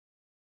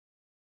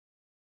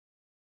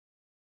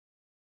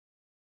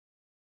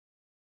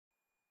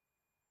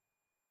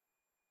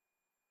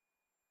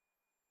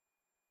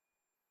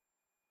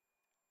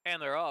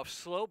And they're off.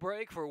 Slow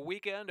break for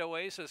Weekend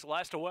Oasis.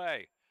 Last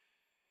away.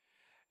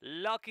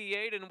 Lucky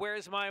 8 and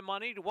Where's My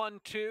Money?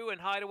 1, 2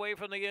 and Hideaway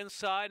from the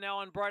inside. Now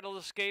Unbridled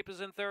Escape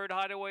is in third.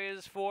 Hideaway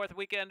is fourth.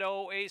 Weekend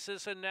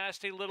Oasis and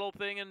Nasty Little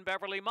Thing and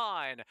Beverly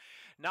Mine.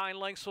 9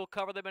 lengths will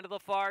cover them into the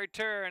far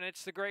turn.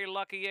 It's the gray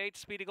Lucky 8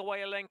 speeding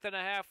away a length and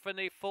a half in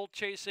the full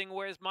chasing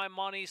Where's My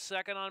Money?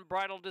 Second.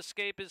 Unbridled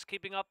Escape is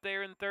keeping up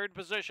there in third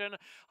position.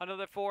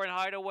 Another 4 and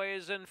Hideaway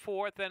is in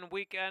fourth. And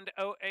Weekend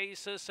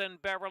Oasis and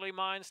Beverly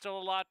Mine still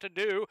a lot to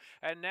do.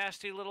 And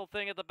Nasty Little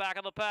Thing at the back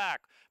of the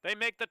pack. They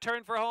make the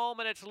turn for home,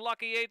 and it's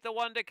Lucky 8 the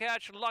one to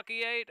catch.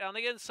 Lucky 8 on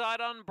the inside.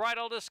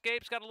 Unbridled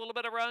Escape's got a little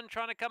bit of run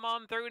trying to come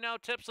on through. Now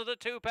tips of the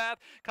 2-path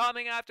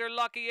coming after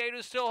Lucky 8,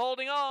 who's still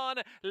holding on.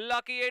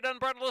 Lucky 8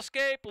 Unbridled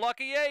Escape.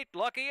 Lucky 8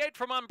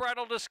 from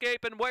Unbridled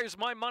Escape and Where's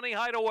My Money?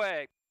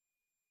 Hideaway.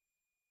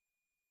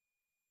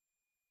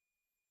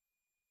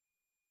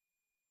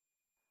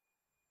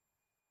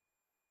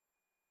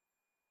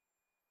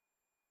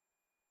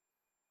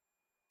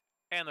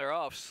 And they're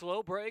off.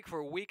 Slow break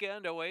for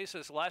Weekend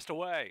Oasis. Last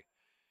away.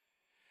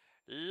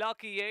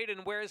 Lucky 8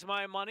 and Where's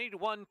My Money?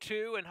 1,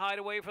 2 and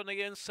Hideaway from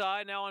the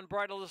inside. Now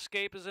Unbridled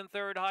Escape is in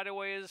third.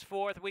 Hideaway is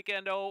fourth.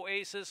 Weekend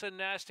Oasis and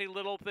Nasty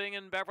Little Thing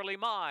and Beverly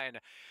Mine.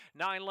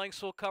 9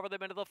 lengths will cover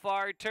them into the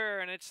far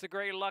turn. It's the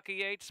gray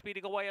Lucky 8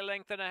 speeding away a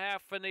length and a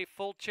half in the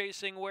full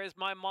chasing Where's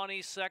My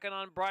Money? Second.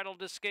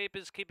 Unbridled Escape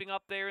is keeping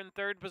up there in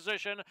third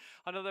position.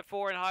 Another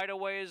 4 and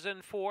Hideaway is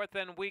in fourth.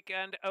 And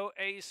Weekend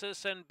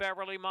Oasis and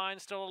Beverly Mine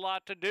still a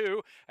lot to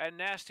do. And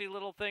Nasty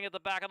Little Thing at the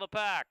back of the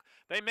pack.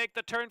 They make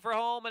the turn for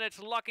home, and it's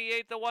Lucky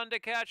 8 the one to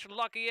catch.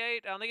 Lucky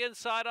 8 on the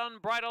inside.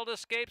 Unbridled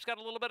Escape's got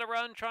a little bit of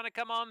run trying to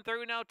come on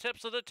through. Now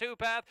tips of the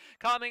 2-path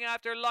coming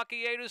after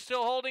Lucky 8, who's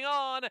still holding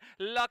on.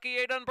 Lucky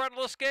 8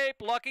 Unbridled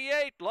Escape. Lucky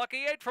 8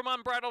 from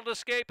Unbridled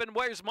Escape and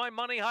Where's My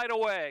Money?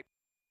 Hideaway.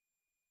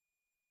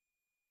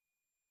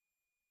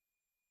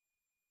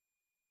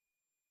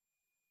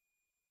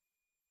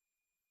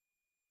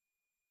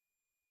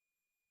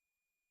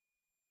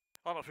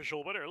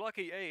 Unofficial winner,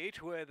 Lucky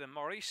 8 with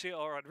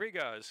Mauricio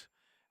Rodriguez.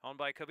 Owned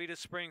by Cavita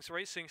Springs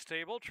Racing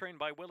Stable, trained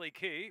by Willie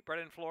Key, bred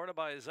in Florida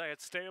by Zayat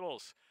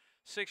Stables.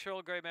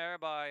 6-year-old gray mare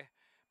by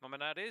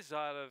Mamanades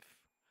out of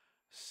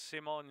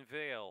Simon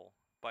Vale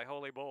by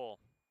Holy Bull.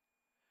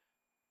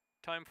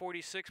 Time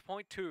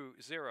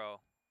 46.20.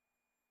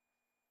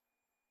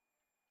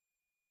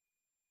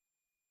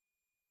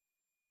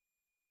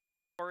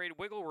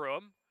 Wiggle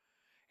Room.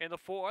 In the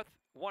fourth,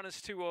 1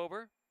 is 2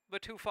 over, the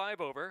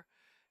 2-5 over.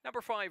 Number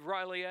 5,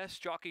 Riley S.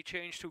 Jockey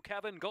change to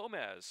Kevin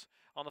Gomez.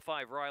 On the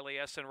 5, Riley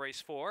S. in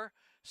race 4.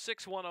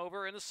 6-1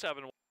 over in the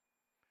 7.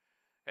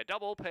 A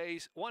double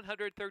pays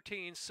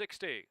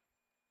 $113.60.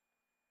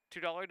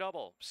 $2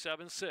 double,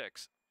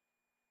 7-6.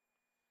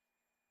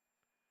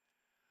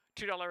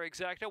 $2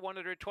 exacta,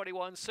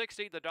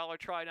 $121.60. The dollar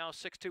try now,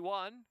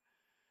 6-1.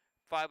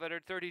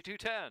 $532.10.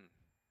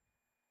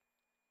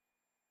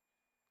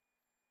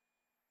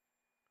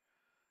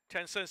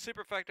 10-cent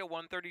superfecta,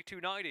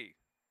 $132.90.